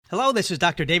Hello, this is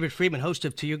Dr. David Friedman, host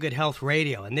of To You Good Health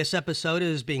Radio, and this episode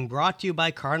is being brought to you by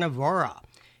Carnivora.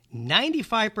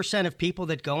 95% of people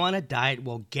that go on a diet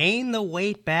will gain the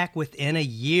weight back within a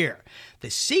year. The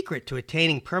secret to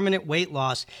attaining permanent weight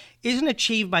loss isn't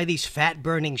achieved by these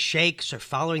fat-burning shakes or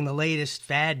following the latest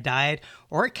fad diet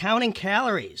or counting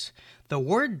calories. The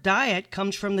word diet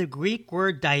comes from the Greek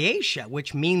word dietia,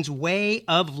 which means way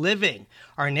of living.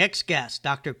 Our next guest,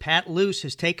 Dr. Pat Luce,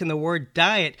 has taken the word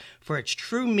diet for its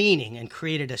true meaning and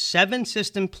created a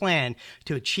 7-system plan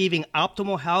to achieving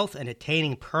optimal health and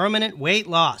attaining permanent weight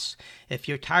loss. If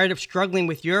you're tired of struggling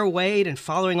with your weight and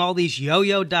following all these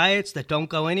yo-yo diets that don't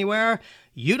go anywhere,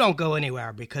 you don't go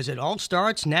anywhere because it all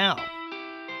starts now.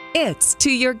 It's To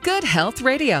Your Good Health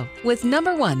Radio with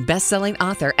 #1 best-selling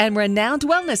author and renowned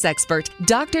wellness expert,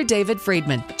 Dr. David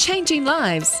Friedman. Changing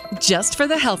lives just for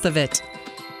the health of it.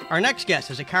 Our next guest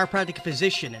is a chiropractic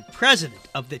physician and president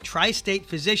of the Tri-State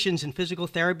Physicians and Physical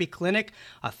Therapy Clinic,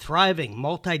 a thriving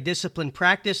multidiscipline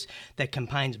practice that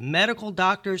combines medical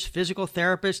doctors, physical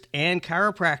therapists, and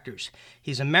chiropractors.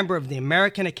 He's a member of the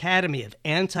American Academy of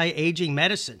Anti-Aging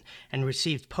Medicine and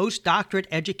received postdoctorate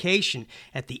education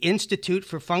at the Institute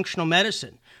for Functional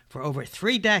Medicine. For over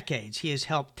 3 decades, he has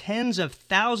helped tens of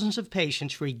thousands of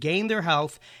patients regain their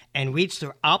health and reach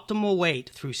their optimal weight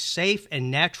through safe and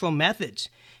natural methods.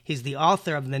 He's the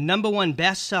author of the #1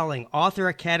 best-selling Author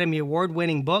Academy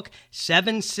Award-winning book,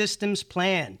 7 Systems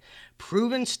Plan,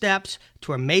 Proven Steps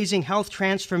to Amazing Health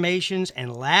Transformations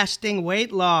and Lasting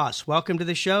Weight Loss. Welcome to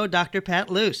the show, Dr. Pat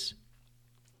Luce.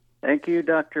 Thank you,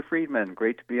 Dr. Friedman.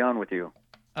 Great to be on with you.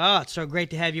 Oh, it's so great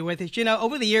to have you with us. You know,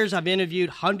 over the years, I've interviewed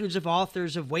hundreds of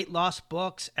authors of weight loss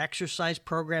books, exercise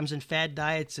programs, and fad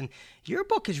diets, and your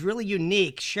book is really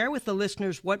unique. Share with the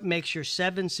listeners what makes your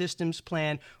 7 Systems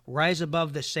Plan rise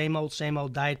above the same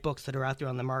old diet books that are out there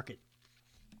on the market.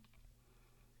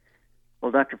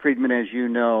 Well, Dr. Friedman, as you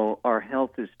know, our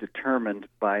health is determined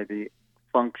by the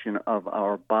function of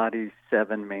our body's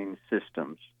 7 main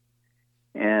systems.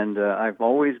 And I've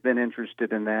always been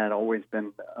interested in that, always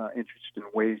been interested in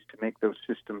ways to make those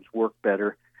systems work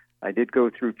better. I did go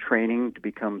through training to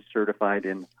become certified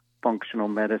in functional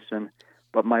medicine,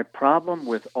 but my problem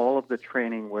with all of the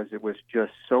training was it was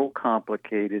just so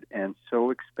complicated and so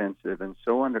expensive and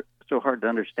so hard to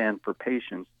understand for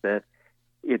patients that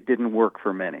it didn't work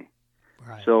for many.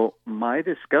 Right. So my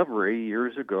discovery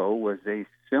years ago was a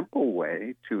simple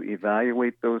way to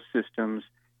evaluate those systems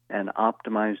and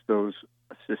optimize those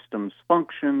systems'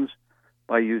 functions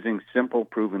by using simple,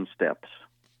 proven steps.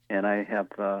 And I have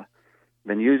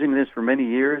been using this for many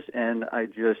years, and I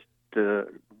just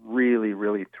really,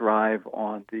 really thrive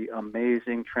on the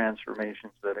amazing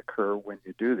transformations that occur when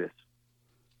you do this.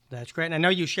 That's great. And I know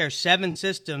you share 7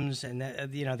 systems and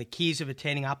the keys of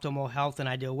attaining optimal health and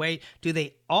ideal weight. Do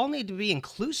they all need to be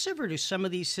inclusive, or do some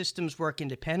of these systems work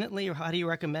independently, or how do you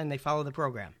recommend they follow the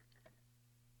program?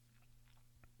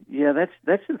 Yeah,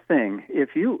 that's the thing.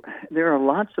 There are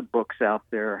lots of books out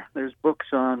there. There's books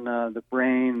on the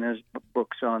brain, there's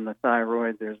books on the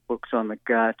thyroid, there's books on the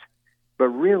gut. But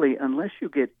really, unless you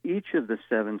get each of the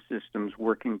 7 systems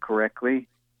working correctly,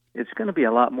 it's going to be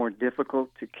a lot more difficult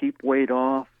to keep weight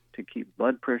off, to keep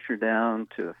blood pressure down,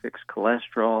 to fix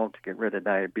cholesterol, to get rid of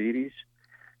diabetes.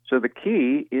 So the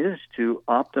key is to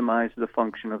optimize the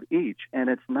function of each, and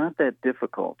it's not that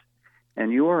difficult.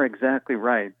 And you are exactly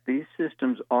right. These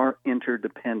systems are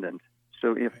interdependent.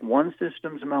 So if one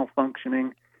system's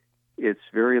malfunctioning, it's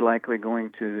very likely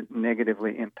going to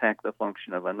negatively impact the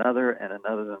function of another and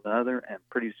another, and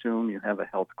pretty soon you have a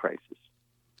health crisis.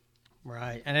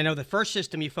 Right. And I know the first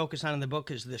system you focus on in the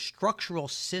book is the structural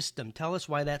system. Tell us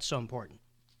why that's so important.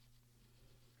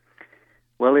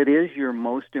 Well, it is your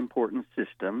most important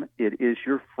system. It is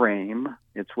your frame.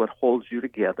 It's what holds you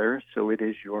together. So it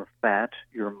is your fat,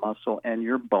 your muscle, and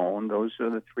your bone. Those are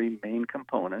the 3 main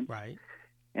components. Right.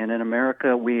 And in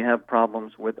America, we have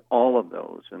problems with all of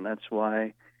those. And that's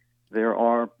why there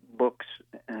are books,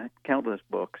 countless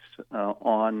books,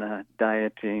 on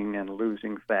dieting and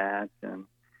losing fat and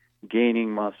gaining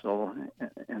muscle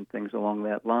and things along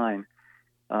that line.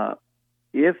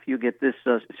 If you get this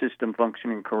system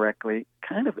functioning correctly,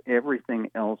 kind of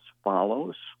everything else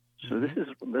follows. So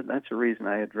that's the reason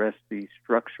I address the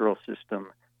structural system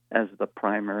as the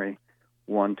primary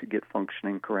one to get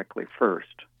functioning correctly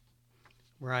first.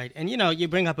 Right. And, you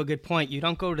bring up a good point. You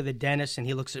don't go to the dentist and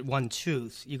he looks at one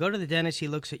tooth. You go to the dentist, he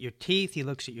looks at your teeth, he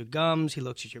looks at your gums, he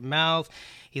looks at your mouth,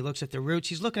 he looks at the roots.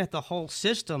 He's looking at the whole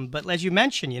system. But as you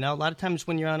mentioned, a lot of times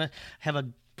when you're have a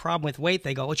problem with weight,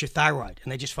 they go, "It's your thyroid,"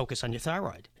 and they just focus on your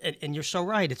thyroid. And you're so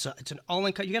right. It's an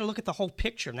all-in. You got to look at the whole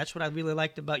picture, and that's what I really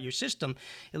liked about your system.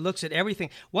 It looks at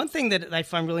everything. One thing that I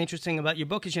find really interesting about your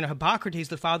book is, Hippocrates,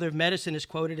 the father of medicine, is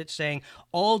quoted as saying,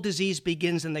 "All disease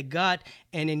begins in the gut."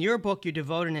 And in your book, you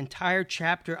devote an entire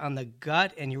chapter on the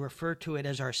gut, and you refer to it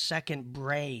as our second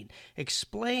brain.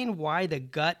 Explain why the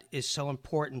gut is so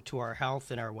important to our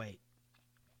health and our weight.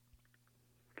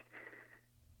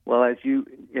 Well, as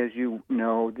you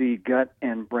know, the gut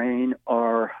and brain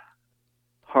are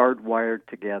hardwired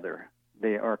together.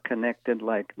 They are connected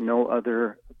like no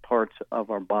other parts of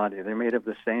our body. They're made of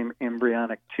the same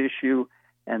embryonic tissue,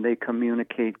 and they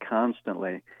communicate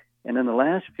constantly. And in the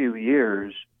last few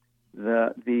years,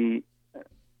 the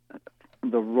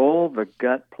role the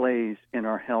gut plays in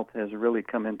our health has really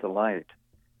come into light.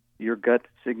 Your gut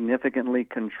significantly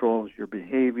controls your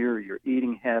behavior, your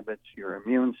eating habits, your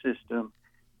immune system,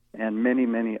 and many,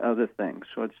 many other things.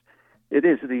 So it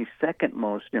is the second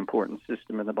most important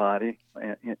system in the body,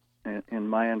 in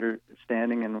my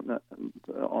understanding and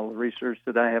all the research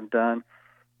that I have done.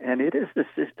 And it is the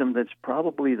system that's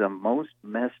probably the most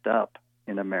messed up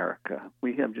in America.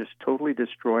 We have just totally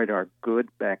destroyed our good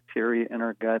bacteria in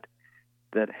our gut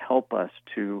that help us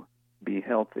to be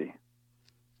healthy.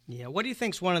 Yeah. What do you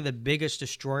think is one of the biggest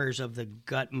destroyers of the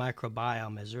gut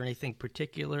microbiome? Is there anything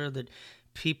particular that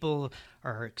people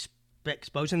are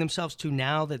exposing themselves to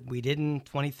now that we didn't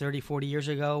 20, 30, 40 years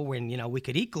ago when, we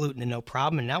could eat gluten and no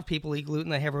problem, and now people eat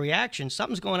gluten, they have a reaction?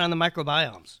 Something's going on in the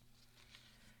microbiomes.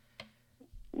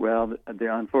 Well,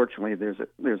 unfortunately,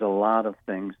 there's a lot of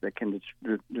things that can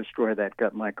destroy that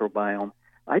gut microbiome.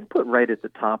 I'd put right at the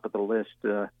top of the list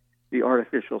the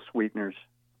artificial sweeteners.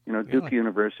 Really? Duke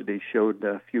University showed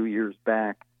a few years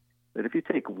back that if you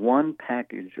take one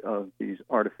package of these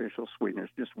artificial sweeteners,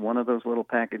 just one of those little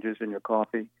packages in your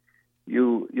coffee,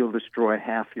 you'll destroy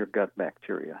half your gut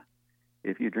bacteria.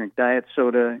 If you drink diet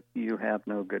soda, you have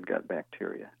no good gut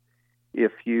bacteria.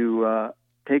 If you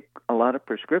take a lot of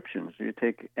prescriptions, you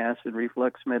take acid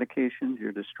reflux medications,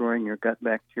 you're destroying your gut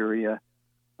bacteria.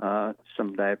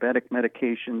 Some diabetic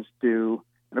medications do.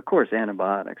 And, of course,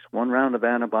 antibiotics. One round of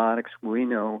antibiotics, we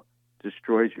know,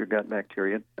 destroys your gut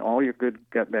bacteria. All your good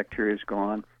gut bacteria is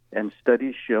gone. And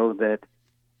studies show that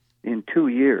in 2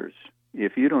 years,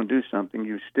 if you don't do something,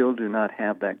 you still do not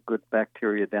have that good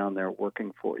bacteria down there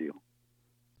working for you.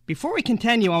 Before we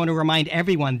continue, I want to remind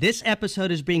everyone this episode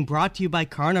is being brought to you by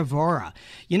Carnivora.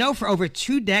 For over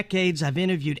 2 decades, I've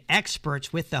interviewed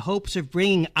experts with the hopes of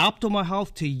bringing optimal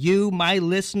health to you, my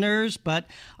listeners, but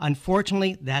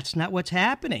unfortunately, that's not what's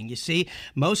happening. You see,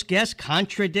 most guests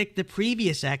contradict the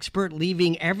previous expert,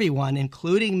 leaving everyone,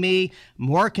 including me,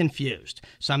 more confused.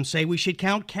 Some say we should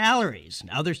count calories, and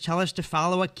others tell us to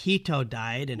follow a keto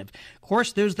diet, and of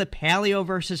course, there's the paleo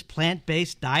versus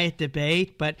plant-based diet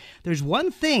debate, but there's one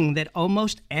thing that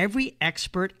almost every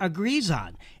expert agrees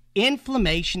on.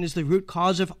 Inflammation is the root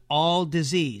cause of all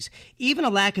disease. Even a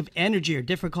lack of energy or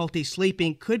difficulty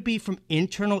sleeping could be from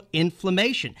internal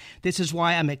inflammation. This is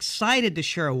why I'm excited to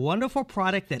share a wonderful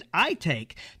product that I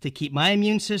take to keep my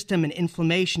immune system and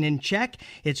inflammation in check.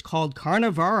 It's called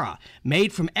Carnivora,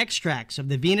 made from extracts of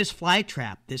the Venus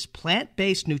flytrap, this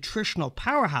plant-based nutritional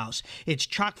powerhouse. It's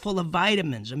chock full of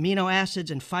vitamins, amino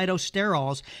acids, and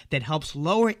phytosterols that helps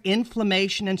lower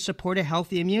inflammation and support a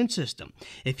healthy immune system.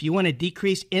 If you want to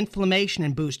decrease inflammation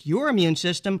and boost your immune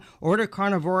system, order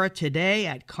Carnivora today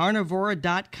at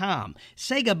carnivora.com.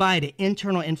 Say goodbye to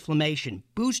internal inflammation,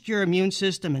 boost your immune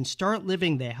system, and start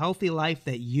living the healthy life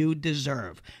that you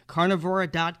deserve.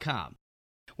 Carnivora.com.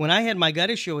 When I had my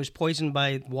gut issue, I was poisoned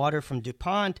by water from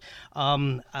DuPont.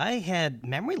 I had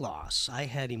memory loss. I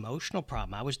had emotional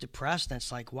problem. I was depressed. And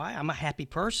it's like, why? I'm a happy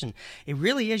person. It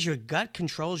really is. Your gut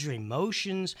controls your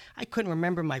emotions. I couldn't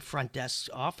remember my front desk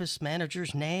office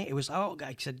manager's name. It was,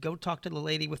 I said, go talk to the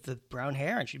lady with the brown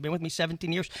hair. And she'd been with me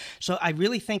 17 years. So I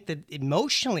really think that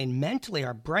emotionally and mentally,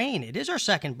 our brain, it is our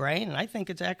second brain. And I think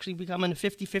it's actually becoming a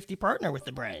 50-50 partner with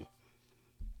the brain.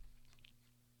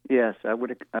 Yes, I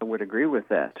would agree with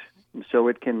that. So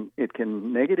it can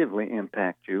negatively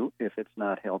impact you if it's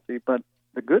not healthy. But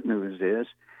the good news is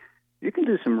you can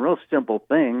do some real simple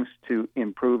things to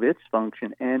improve its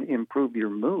function and improve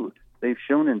your mood. They've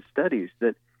shown in studies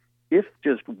that if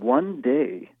just one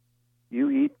day you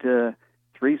eat 3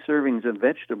 servings of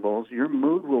vegetables, your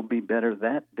mood will be better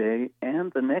that day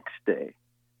and the next day.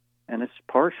 And it's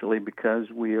partially because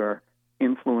we are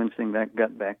influencing that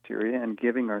gut bacteria and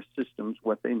giving our systems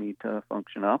what they need to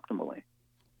function optimally.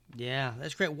 Yeah,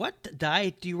 that's great. What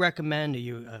diet do you recommend? Are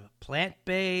you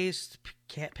plant-based,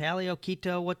 paleo,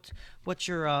 keto? What's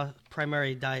your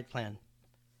primary diet plan?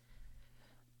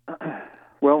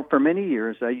 Well, for many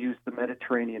years, I used the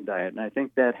Mediterranean diet, and I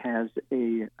think that has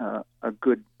a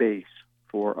good base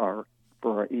for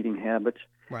our eating habits.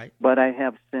 Right. But I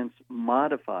have since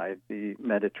modified the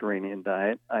Mediterranean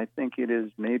diet. I think it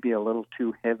is maybe a little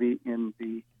too heavy in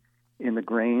the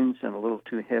grains and a little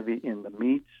too heavy in the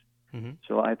meats. Mm-hmm.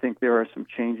 So I think there are some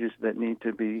changes that need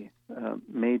to be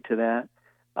made to that.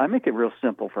 I make it real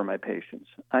simple for my patients.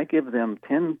 I give them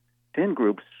 10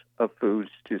 groups of foods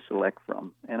to select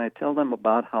from, and I tell them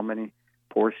about how many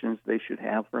portions they should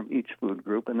have from each food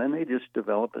group, and then they just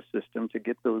develop a system to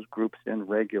get those groups in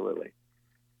regularly.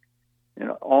 You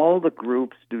know, all the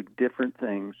groups do different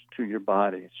things to your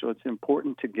body, so it's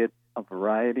important to get a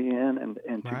variety in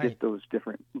and to get those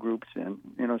different groups in.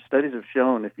 You know, studies have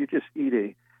shown if you just eat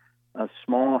a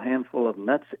small handful of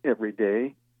nuts every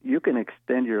day, you can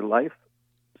extend your life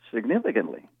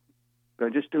significantly by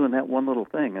just doing that one little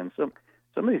thing. And some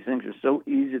of these things are so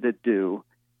easy to do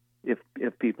if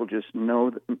people just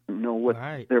know what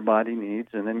their body needs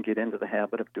and then get into the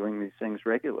habit of doing these things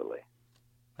regularly.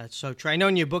 That's so true. I know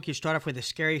in your book you start off with a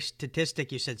scary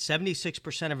statistic. You said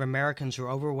 76% of Americans are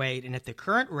overweight, and at the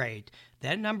current rate,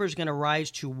 that number is going to rise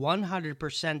to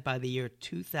 100% by the year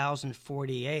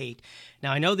 2048.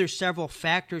 Now, I know there's several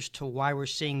factors to why we're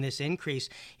seeing this increase.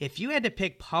 If you had to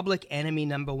pick public enemy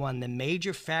number one, the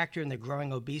major factor in the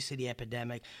growing obesity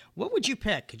epidemic, what would you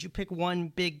pick? Could you pick one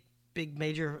big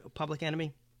major public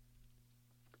enemy?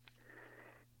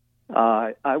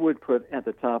 I would put at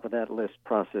the top of that list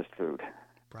processed food.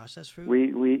 Processed food?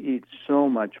 We eat so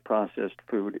much processed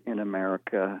food in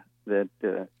America that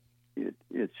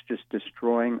it's just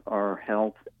destroying our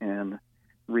health and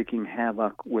wreaking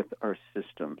havoc with our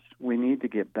systems. We need to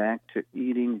get back to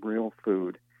eating real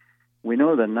food. We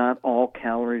know that not all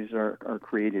calories are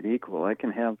created equal. I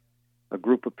can have a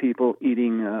group of people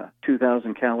eating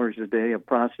 2,000 calories a day of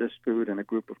processed food and a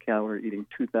group of calories eating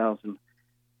 2,000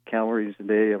 calories a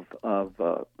day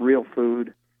of real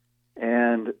food,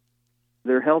 and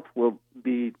their health will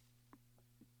be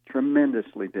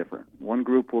tremendously different. One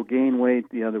group will gain weight,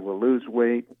 the other will lose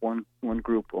weight. One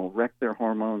group will wreck their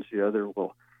hormones, the other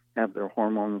will have their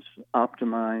hormones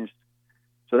optimized.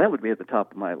 So that would be at the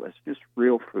top of my list, just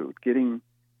real food,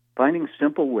 finding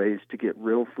simple ways to get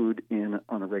real food in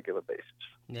on a regular basis.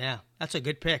 Yeah, that's a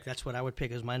good pick. That's what I would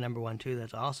pick as my number one, too.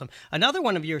 That's awesome. Another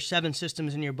one of your 7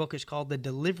 systems in your book is called the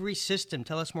delivery system.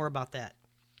 Tell us more about that.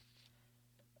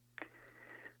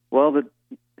 Well,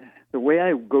 the way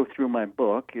I go through my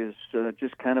book is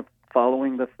just kind of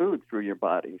following the food through your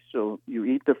body. So you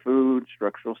eat the food,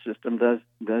 structural system does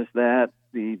that,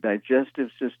 the digestive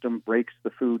system breaks the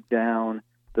food down,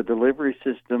 the delivery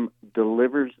system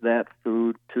delivers that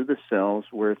food to the cells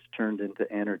where it's turned into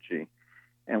energy.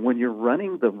 And when you're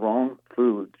running the wrong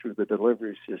food through the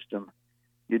delivery system,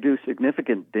 you do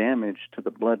significant damage to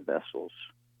the blood vessels.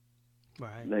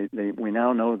 Right. We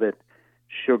now know that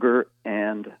sugar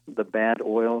and the bad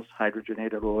oils,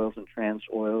 hydrogenated oils and trans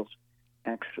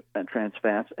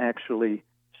fats, actually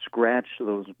scratch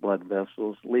those blood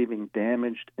vessels, leaving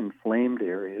damaged, inflamed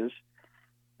areas.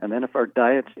 And then if our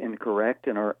diet's incorrect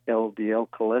and our LDL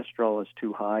cholesterol is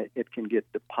too high, it can get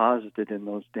deposited in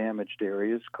those damaged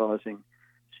areas, causing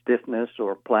stiffness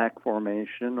or plaque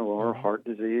formation or heart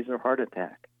disease or heart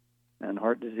attack. And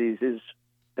heart disease is,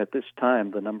 at this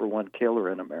time, the number one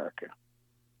killer in America.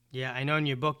 Yeah, I know in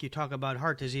your book you talk about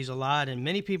heart disease a lot, and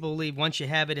many people believe once you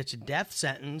have it, it's a death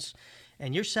sentence.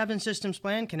 And your 7 systems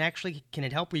plan, can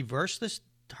it help reverse this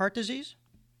heart disease?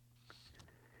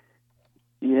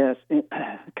 Yes,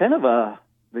 kind of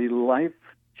the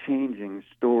life-changing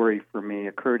story for me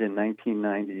occurred in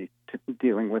 1990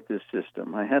 dealing with this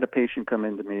system. I had a patient come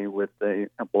into me with a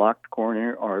blocked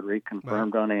coronary artery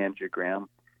confirmed on angiogram.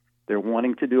 They're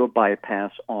wanting to do a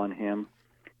bypass on him,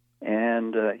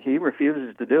 and he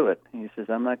refuses to do it. He says,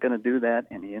 I'm not going to do that,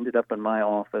 and he ended up in my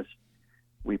office.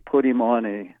 We put him on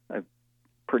a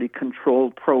pretty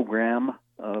controlled program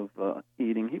of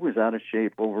eating. He was out of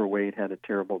shape, overweight, had a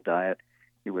terrible diet.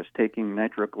 He was taking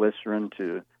nitroglycerin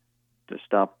to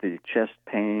stop the chest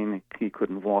pain. He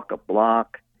couldn't walk a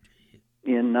block.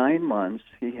 In 9 months,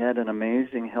 he had an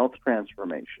amazing health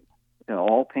transformation. You know,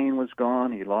 all pain was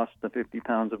gone. He lost the 50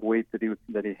 pounds of weight that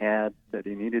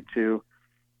he needed to.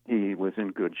 He was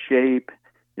in good shape.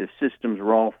 His systems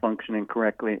were all functioning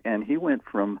correctly, and he went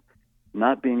from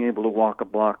not being able to walk a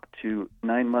block to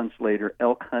 9 months later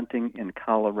elk hunting in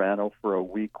Colorado for a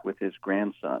week with his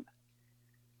grandson.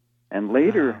 And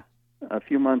later, a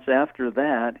few months after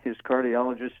that, his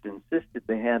cardiologist insisted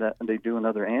they do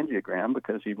another angiogram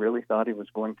because he really thought he was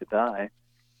going to die,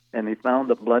 and they found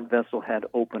the blood vessel had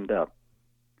opened up.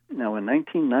 Now, in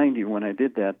 1990, when I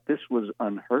did that, this was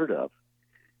unheard of.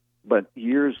 But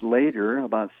years later,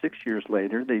 about 6 years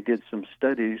later, they did some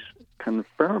studies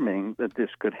confirming that this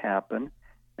could happen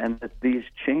and that these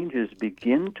changes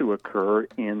begin to occur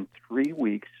in 3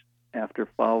 weeks after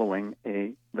following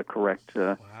the correct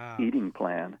eating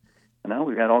plan. And now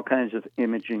we've got all kinds of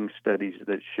imaging studies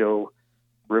that show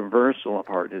reversal of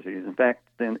heart disease. In fact,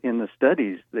 in the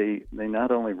studies, they not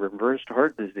only reversed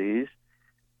heart disease,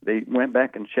 they went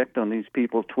back and checked on these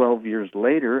people 12 years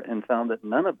later and found that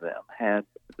none of them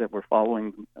that were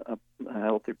following a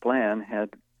healthy plan had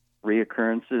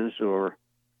reoccurrences or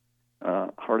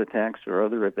heart attacks or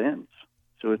other events.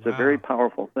 So it's a very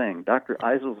powerful thing. Dr.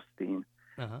 Eiselstein,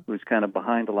 who's kind of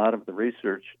behind a lot of the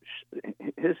research,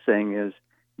 his saying is,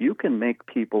 you can make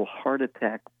people heart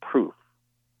attack proof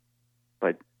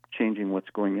by changing what's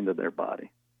going into their body.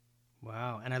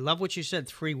 Wow. And I love what you said,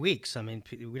 3 weeks. I mean,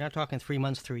 we're not talking 3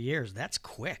 months, 3 years. That's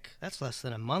quick. That's less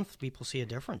than a month. People see a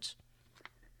difference.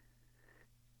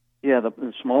 Yeah,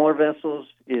 the smaller vessels,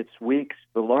 it's weeks.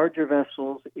 The larger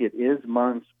vessels, it is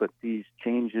months, but these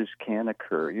changes can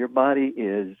occur. Your body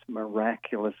is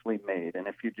miraculously made, and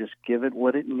if you just give it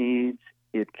what it needs,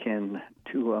 it can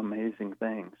do amazing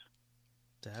things.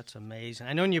 That's amazing.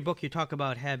 I know in your book you talk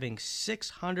about having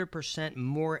 600%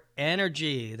 more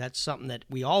energy. That's something that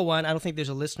we all want. I don't think there's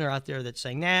a listener out there that's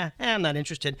saying, I'm not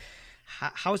interested.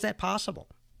 How is that possible?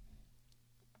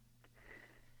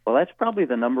 Well, that's probably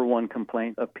the number one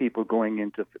complaint of people going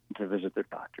in to visit their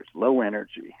doctors, low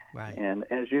energy. Right. And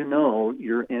as you know,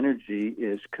 your energy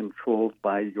is controlled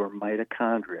by your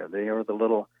mitochondria. They are the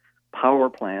little power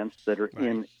plants that are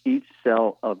in each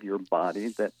cell of your body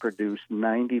that produce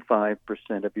 95%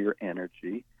 of your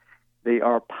energy. They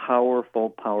are powerful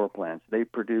power plants. They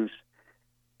produce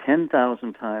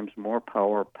 10,000 times more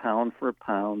power pound for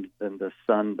pound than the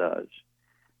sun does.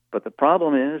 But the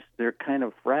problem is they're kind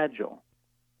of fragile.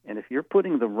 And if you're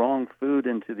putting the wrong food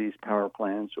into these power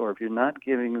plants, or if you're not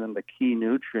giving them the key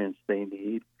nutrients they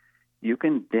need, you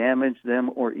can damage them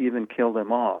or even kill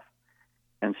them off.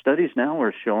 And studies now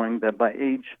are showing that by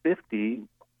age 50,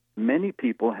 many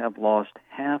people have lost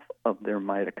half of their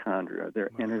mitochondria, their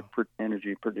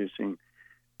energy-producing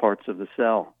parts of the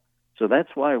cell. So that's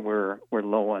why we're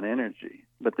low on energy.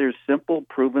 But there's simple,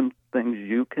 proven things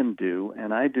you can do,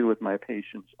 and I do with my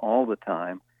patients all the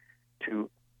time, to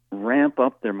ramp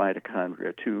up their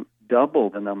mitochondria, to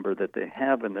double the number that they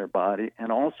have in their body,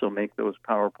 and also make those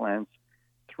power plants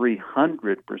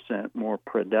 300% more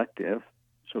productive.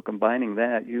 So combining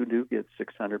that, you do get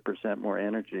 600% more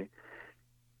energy.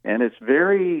 And it's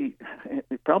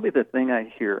probably the thing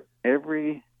I hear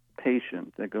every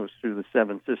patient that goes through the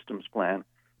 7 Systems plan,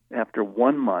 after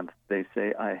 1 month, they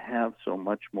say, I have so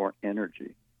much more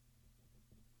energy.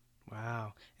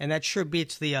 Wow. And that sure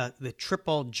beats the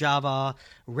triple Java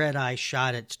red eye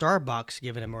shot at Starbucks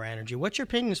giving them more energy. What's your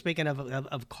opinion, speaking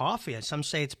of coffee? Some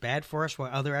say it's bad for us, while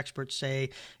other experts say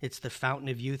it's the fountain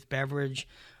of youth beverage.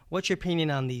 What's your opinion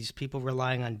on these people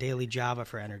relying on daily Java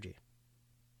for energy?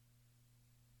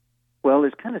 Well,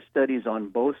 there's kind of studies on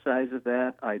both sides of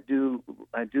that. I do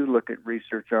look at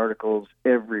research articles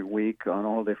every week on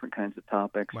all different kinds of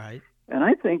topics. Right. And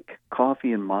I think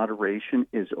coffee in moderation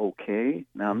is okay.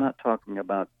 Now, I'm not talking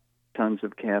about tons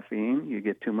of caffeine. You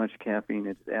get too much caffeine,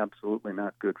 it's absolutely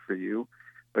not good for you.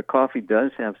 But coffee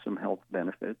does have some health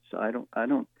benefits. I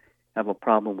don't have a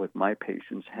problem with my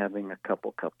patients having a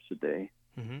couple cups a day.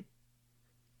 Mm-hmm.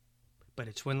 But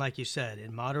it's when, like you said,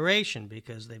 in moderation,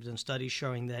 because they've done studies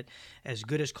showing that as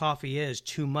good as coffee is,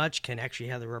 too much can actually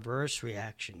have the reverse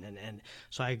reaction. And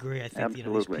so I agree. I think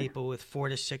these people with 4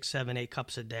 to 6, 7, 8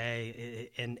 cups a day,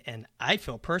 and I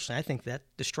feel personally, I think that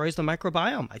destroys the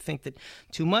microbiome. I think that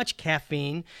too much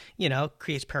caffeine,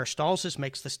 creates peristalsis,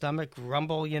 makes the stomach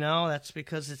rumble. That's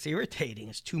because it's irritating.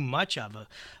 It's too much of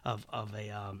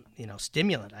a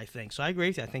stimulant, I think. So I agree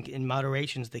with you. I think in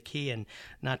moderation is the key, and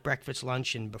not breakfast,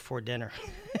 lunch, and before dinner.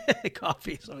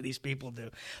 Coffee, some of these people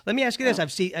do. Let me ask you this.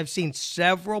 I've seen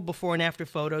several before and after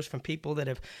photos from people that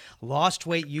have lost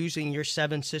weight using your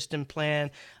 7 System plan.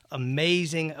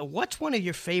 Amazing. What's one of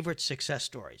your favorite success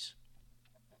stories?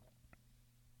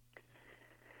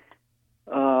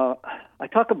 I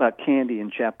talk about Candy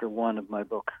in chapter 1 of my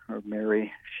book, or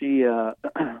Mary. She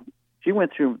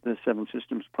went through the 7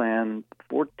 Systems plan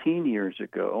 14 years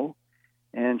ago.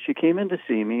 And she came in to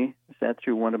see me, sat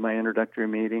through one of my introductory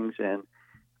meetings, and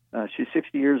she's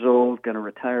 60 years old, going to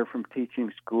retire from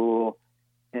teaching school.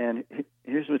 And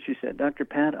here's what she said: Dr.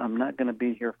 Pat, I'm not going to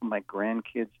be here for my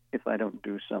grandkids if I don't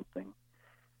do something.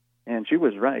 And she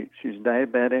was right. She's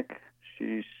diabetic.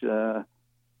 She's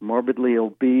morbidly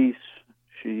obese.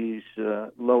 She's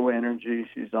low energy.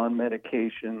 She's on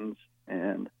medications.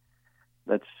 And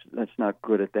that's not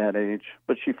good at that age.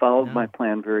 But she followed No. my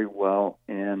plan very well,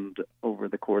 and over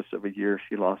the course of a year,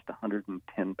 she lost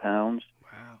 110 pounds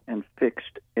Wow. and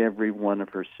fixed every one of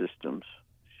her systems.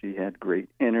 She had great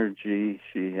energy.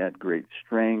 She had great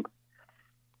strength.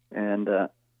 And the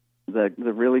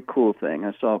really cool thing,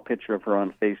 I saw a picture of her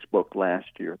on Facebook last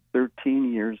year,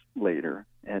 13 years later,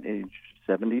 at age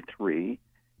 73,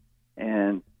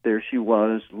 and there she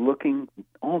was, looking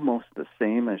almost the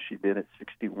same as she did at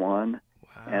 61,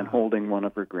 and holding one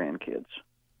of her grandkids.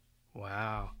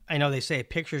 Wow. I know they say a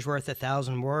picture's worth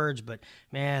 1,000 words, but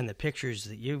man, the pictures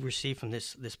that you've received from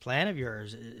this plan of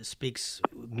yours speaks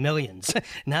millions,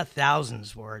 not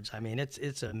thousands words. I mean,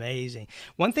 it's amazing.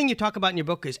 One thing you talk about in your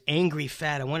book is angry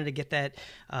fat. I wanted to get that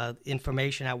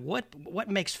information out. What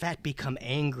makes fat become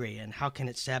angry, and how can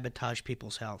it sabotage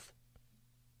people's health?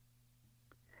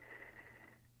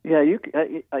 Yeah,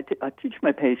 I teach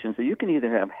my patients that you can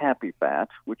either have happy fat,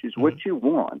 which is what you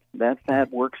want. That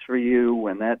fat works for you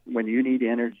when you need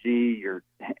energy. Your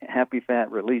happy fat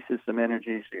releases some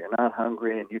energy, so you're not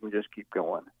hungry, and you can just keep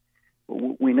going.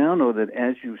 But we now know that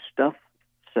as you stuff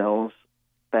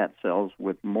fat cells,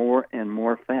 with more and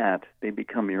more fat, they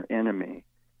become your enemy,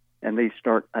 and they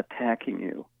start attacking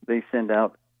you. They send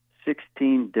out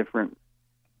 16 different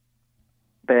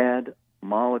bad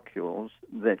molecules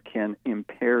that can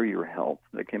impair your health,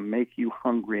 that can make you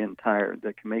hungry and tired,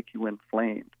 that can make you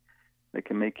inflamed, that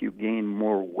can make you gain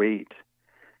more weight.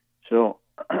 So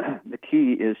the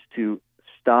key is to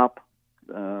stop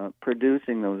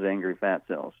producing those angry fat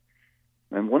cells.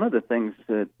 And one of the things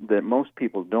that most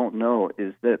people don't know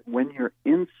is that when your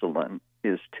insulin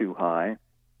is too high,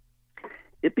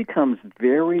 it becomes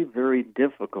very, very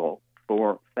difficult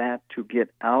for fat to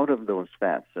get out of those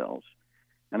fat cells.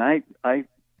 And I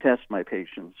test my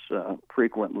patients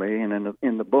frequently, and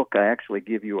in the book I actually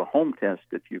give you a home test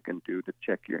that you can do to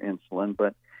check your insulin.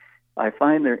 But I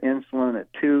find their insulin at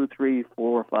 2, 3,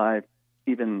 4, 5,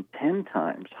 even 10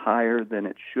 times higher than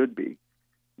it should be.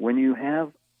 When you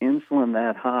have insulin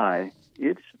that high,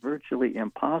 it's virtually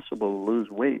impossible to lose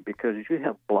weight because you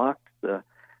have blocked the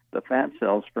fat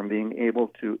cells from being able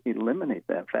to eliminate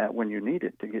that fat when you need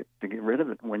it, to get rid of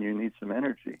it when you need some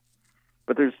energy.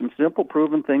 But there's some simple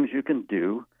proven things you can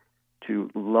do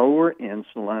to lower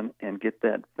insulin and get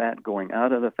that fat going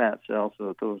out of the fat cells so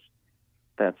that those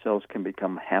fat cells can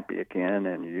become happy again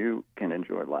and you can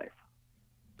enjoy life.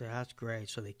 That's great.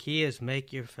 So the key is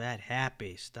make your fat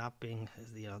happy. Stop being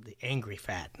the angry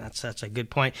fat. That's a good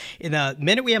point. In the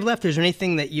minute we have left, is there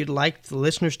anything that you'd like the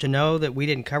listeners to know that we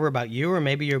didn't cover about you or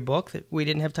maybe your book that we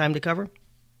didn't have time to cover?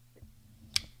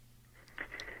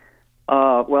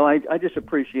 Well, I just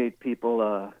appreciate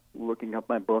people looking up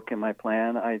my book and my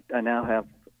plan. I now have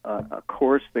a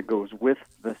course that goes with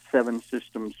the 7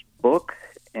 Systems book,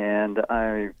 and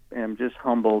I am just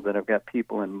humbled that I've got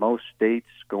people in most states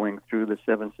going through the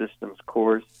 7 Systems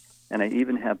course, and I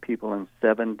even have people in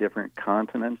 7 different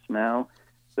continents now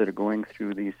that are going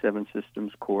through the 7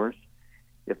 Systems course.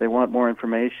 If they want more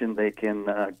information, they can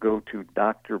go to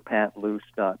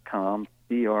drpatluce.com,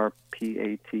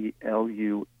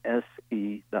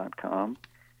 drpatluce.com,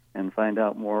 and find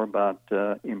out more about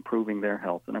improving their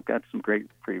health. And I've got some great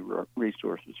free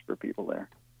resources for people there.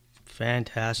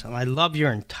 Fantastic. I love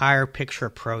your entire picture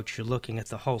approach. You're looking at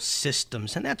the whole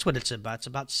systems, and that's what it's about. It's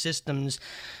about systems,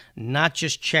 not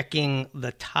just checking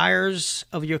the tires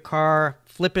of your car,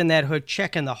 flipping that hood,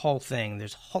 checking the whole thing.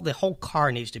 The whole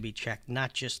car needs to be checked,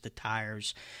 not just the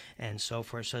tires and so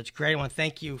forth. So it's great. I want to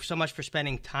thank you so much for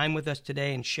spending time with us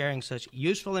today and sharing such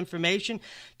useful information.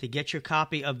 To get your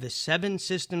copy of the 7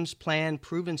 Systems Plan,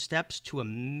 Proven Steps to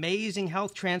Amazing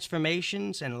Health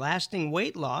Transformations and Lasting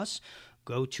Weight Loss,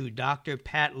 go to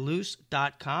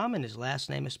drpatluce.com, and his last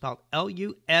name is spelled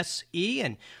L-U-S-E.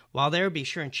 And while there, be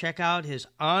sure and check out his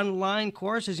online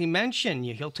course. As he mentioned,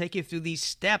 he'll take you through these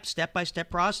steps,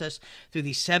 step-by-step process, through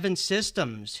these 7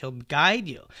 systems. He'll guide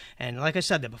you. And like I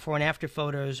said, the before and after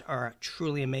photos are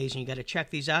truly amazing. You got to check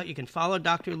these out. You can follow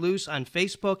Dr. Luce on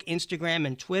Facebook, Instagram,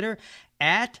 and Twitter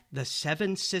at the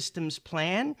 7 Systems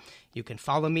Plan. You can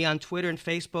follow me on Twitter and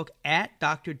Facebook at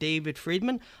Dr. David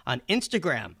Friedman. On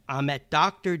Instagram, I'm at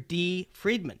Dr. D.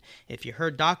 Friedman. If you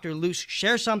heard Dr. Luce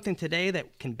share something today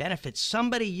that can benefit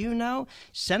somebody you know,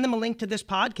 send them a link to this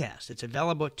podcast. It's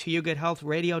available at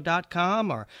toyourgoodhealthradio.com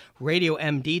or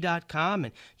radiomd.com.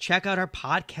 And check out our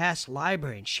podcast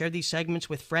library and share these segments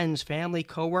with friends, family,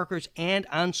 coworkers, and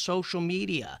on social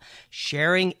media.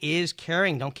 Sharing is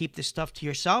caring. Don't keep this stuff to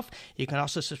yourself. You can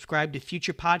also subscribe to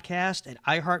future podcasts at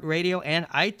iHeartRadio and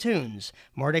iTunes.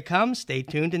 More to come. Stay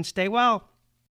tuned and stay well.